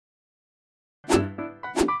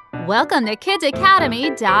Welcome to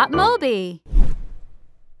KidsAcademy.mobi.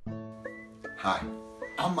 Hi,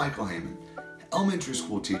 I'm Michael Heyman, elementary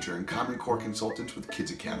school teacher and Common Core consultant with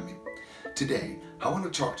Kids Academy. Today, I want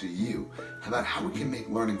to talk to you about how we can make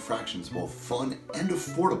learning fractions both fun and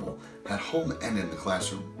affordable at home and in the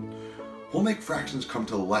classroom. We'll make fractions come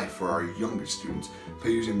to life for our younger students by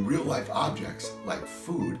using real-life objects like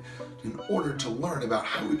food in order to learn about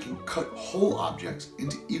how we can cut whole objects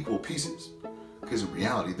into equal pieces. Because in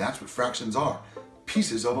reality, that's what fractions are,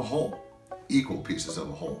 pieces of a whole, equal pieces of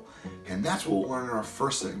a whole. And that's what we'll learn in our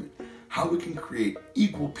first segment, how we can create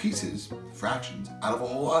equal pieces, fractions, out of a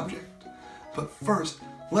whole object. But first,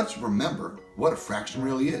 let's remember what a fraction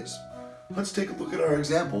really is. Let's take a look at our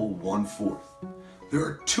example, 1/4. There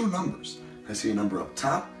are two numbers. I see a number up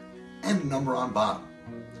top and a number on bottom.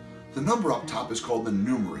 The number up top is called the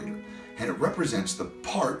numerator, and it represents the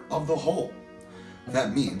part of the whole.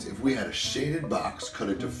 That means if we had a shaded box cut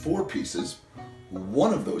into 4 pieces,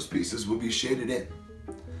 one of those pieces would be shaded in.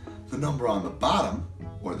 The number on the bottom,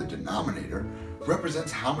 or the denominator,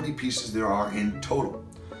 represents how many pieces there are in total.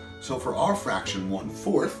 So for our fraction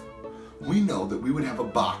 1/4, we know that we would have a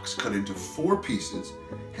box cut into 4 pieces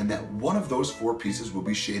and that one of those 4 pieces will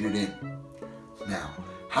be shaded in. Now,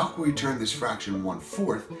 how can we turn this fraction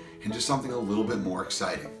 1/4 into something a little bit more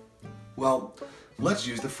exciting? Well, let's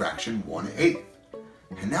use the fraction 1/8.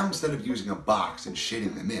 And now instead of using a box and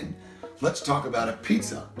shading them in, let's talk about a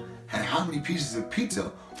pizza and how many pieces of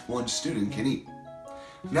pizza one student can eat.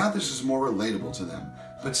 Now this is more relatable to them,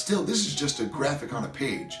 but still this is just a graphic on a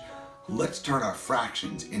page. Let's turn our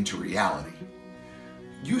fractions into reality.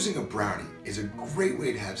 Using a brownie is a great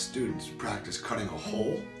way to have students practice cutting a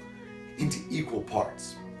whole into equal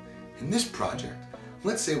parts. In this project,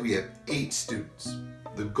 let's say we have 8 students.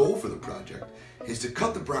 The goal for the project is to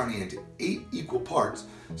cut the brownie into 8 equal parts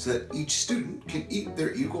so that each student can eat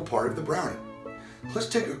their equal part of the brownie. Let's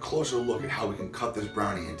take a closer look at how we can cut this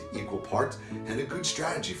brownie into equal parts and a good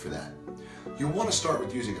strategy for that. You'll want to start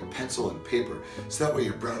with using a pencil and paper so that way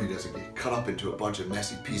your brownie doesn't get cut up into a bunch of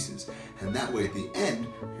messy pieces, and that way at the end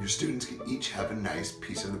your students can each have a nice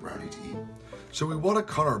piece of the brownie to eat. So we want to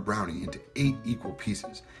cut our brownie into 8 equal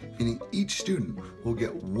pieces, meaning each student will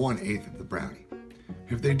get 1/8 of the brownie.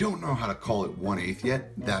 If they don't know how to call it 1/8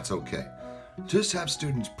 yet, that's okay. Just have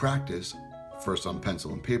students practice, first on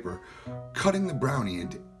pencil and paper, cutting the brownie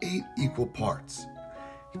into 8 equal parts.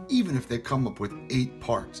 Even if they come up with 8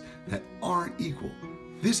 parts that aren't equal,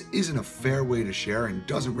 this isn't a fair way to share and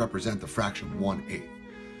doesn't represent the fraction 1/8.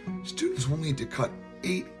 Students will need to cut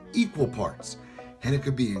 8 equal parts, and it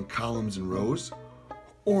could be in columns and rows,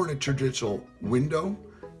 or in a traditional window,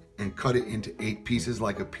 and cut it into 8 pieces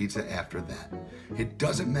like a pizza after that. It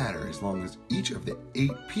doesn't matter as long as each of the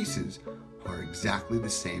 8 pieces are exactly the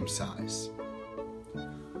same size.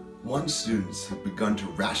 Once students have begun to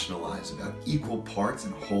rationalize about equal parts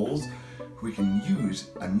and wholes, we can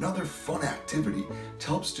use another fun activity to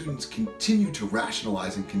help students continue to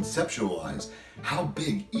rationalize and conceptualize how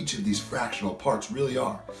big each of these fractional parts really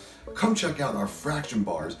are. Come check out our fraction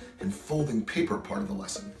bars and folding paper part of the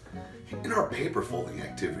lesson. In our paper folding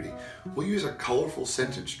activity, we'll use a colorful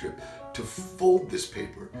sentence strip to fold this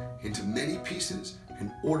paper into many pieces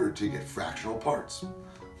in order to get fractional parts.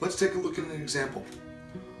 Let's take a look at an example.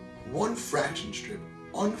 One fraction strip,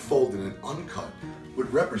 unfolded and uncut,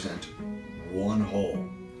 would represent one whole.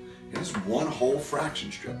 It is one whole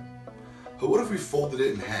fraction strip. But what if we folded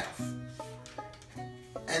it in half?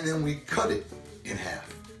 And then we cut it in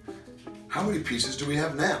half. How many pieces do we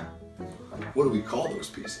have now? What do we call those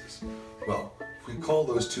pieces? Well, we call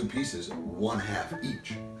those 2 pieces 1/2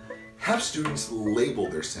 each. Have students label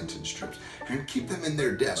their sentence strips and keep them in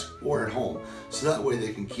their desk or at home so that way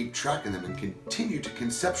they can keep track of them and continue to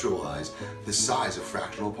conceptualize the size of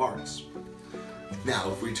fractional parts. Now,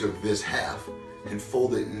 if we took this half and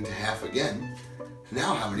folded it into half again,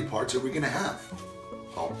 now how many parts are we going to have?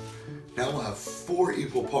 Well, now we'll have 4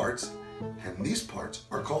 equal parts, and these parts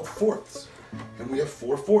are called fourths. And we have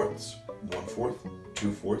 4 fourths, 1/4,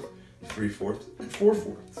 2/4, 3/4, and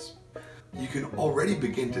 4/4. You can already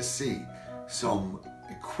begin to see some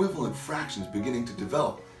equivalent fractions beginning to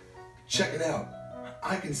develop. Check it out.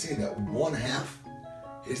 I can see that 1/2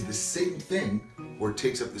 is the same thing, or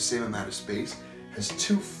takes up the same amount of space, as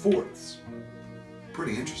 2 fourths.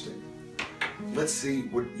 Pretty interesting. Let's see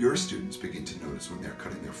what your students begin to notice when they're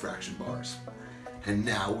cutting their fraction bars. And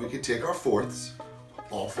now we can take our fourths,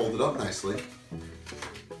 all folded up nicely,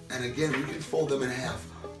 and again we can fold them in half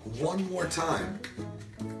one more time.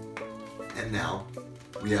 And now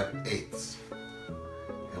we have 8ths.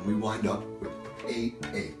 And we wind up with 8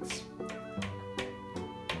 eighths.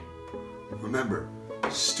 Remember,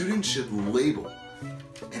 Students should label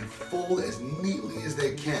and fold as neatly as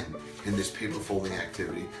they can in this paper folding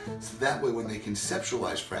activity, so that way when they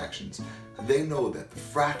conceptualize fractions, they know that the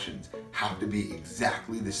fractions have to be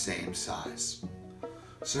exactly the same size.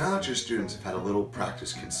 So now that your students have had a little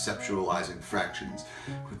practice conceptualizing fractions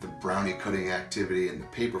with the brownie cutting activity and the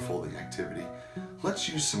paper folding activity, let's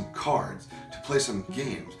use some cards to play some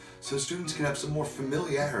games so students can have some more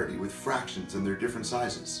familiarity with fractions and their different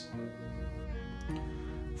sizes.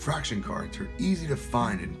 Fraction cards are easy to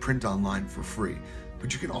find and print online for free,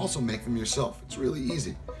 but you can also make them yourself. It's really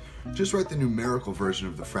easy. Just write the numerical version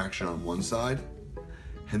of the fraction on one side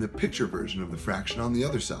and the picture version of the fraction on the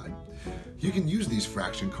other side. You can use these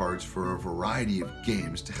fraction cards for a variety of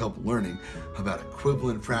games to help learning about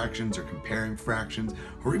equivalent fractions or comparing fractions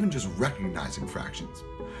or even just recognizing fractions.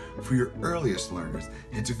 For your earliest learners,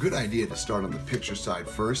 it's a good idea to start on the picture side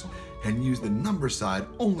first and use the number side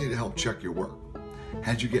only to help check your work.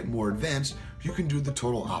 As you get more advanced, you can do the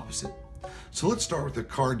total opposite. So let's start with the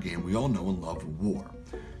card game we all know and love, War.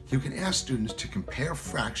 You can ask students to compare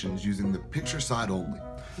fractions using the picture side only.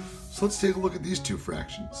 So let's take a look at these two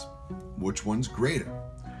fractions. Which one's greater?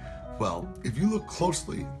 Well, if you look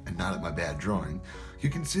closely, and not at my bad drawing, you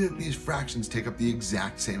can see that these fractions take up the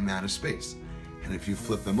exact same amount of space. And if you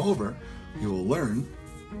flip them over, you will learn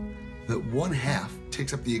that 1/2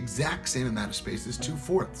 takes up the exact same amount of space as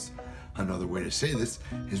 2/4. Another way to say this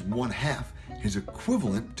is 1/2 is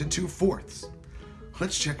equivalent to 2/4.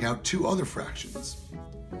 Let's check out two other fractions.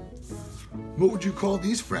 What would you call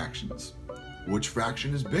these fractions? Which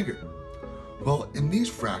fraction is bigger? Well, in these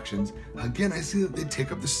fractions, again, I see that they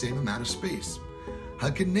take up the same amount of space.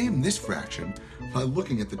 I can name this fraction by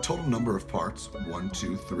looking at the total number of parts, 1,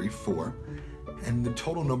 2, 3, 4, and the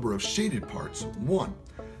total number of shaded parts, 1.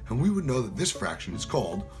 And we would know that this fraction is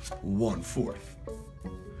called 1/4.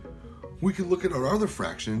 We can look at our other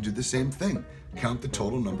fraction and do the same thing. Count the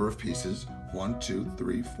total number of pieces, 1, 2,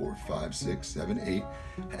 3, 4, 5, 6, 7, 8,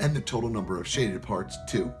 and the total number of shaded parts,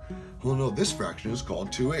 2. We'll know this fraction is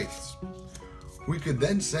called 2/8. We could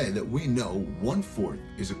then say that we know 1/4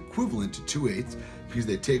 is equivalent to 2/8 because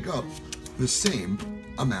they take up the same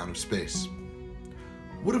amount of space.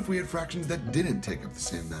 What if we had fractions that didn't take up the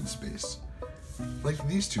same amount of space? Like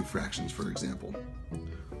these two fractions, for example.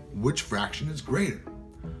 Which fraction is greater?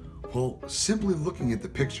 Well, simply looking at the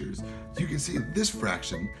pictures, you can see this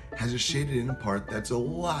fraction has a shaded in part that's a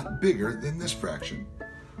lot bigger than this fraction.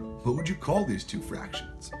 What would you call these two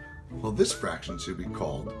fractions? Well, this fraction should be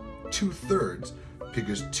called 2/3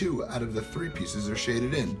 because 2 out of the 3 pieces are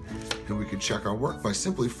shaded in, and we could check our work by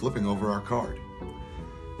simply flipping over our card.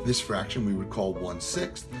 This fraction we would call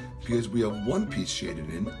 1/6 because we have 1 piece shaded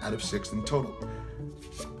in out of 6 in total.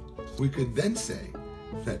 We could then say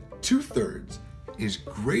that 2/3 is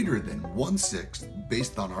greater than 1/6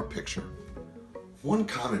 based on our picture. One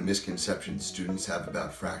common misconception students have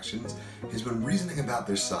about fractions is when reasoning about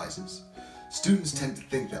their sizes. Students tend to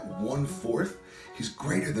think that 1/4 is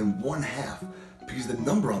greater than 1/2 because the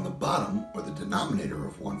number on the bottom, or the denominator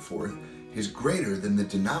of 1/4, is greater than the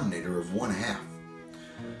denominator of 1/2.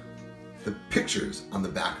 The pictures on the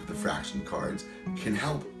back of the fraction cards can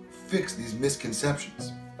help fix these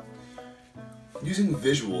misconceptions. Using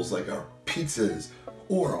visuals like our pizzas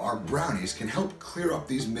or our brownies can help clear up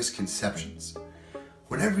these misconceptions.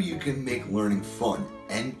 Whenever you can make learning fun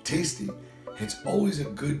and tasty, it's always a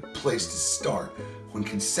good place to start when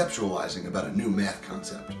conceptualizing about a new math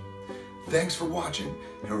concept. Thanks for watching,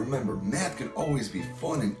 and remember, math can always be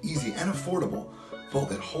fun and easy and affordable,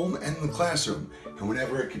 both at home and in the classroom, and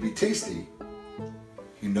whenever it can be tasty,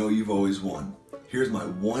 you know you've always won. Here's my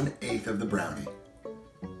 1/8 of the brownie.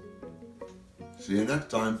 See you next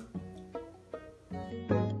time.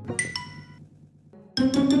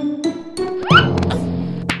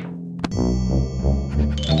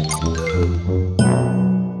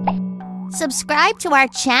 Subscribe to our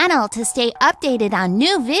channel to stay updated on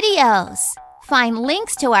new videos. Find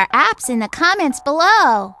links to our apps in the comments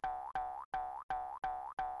below.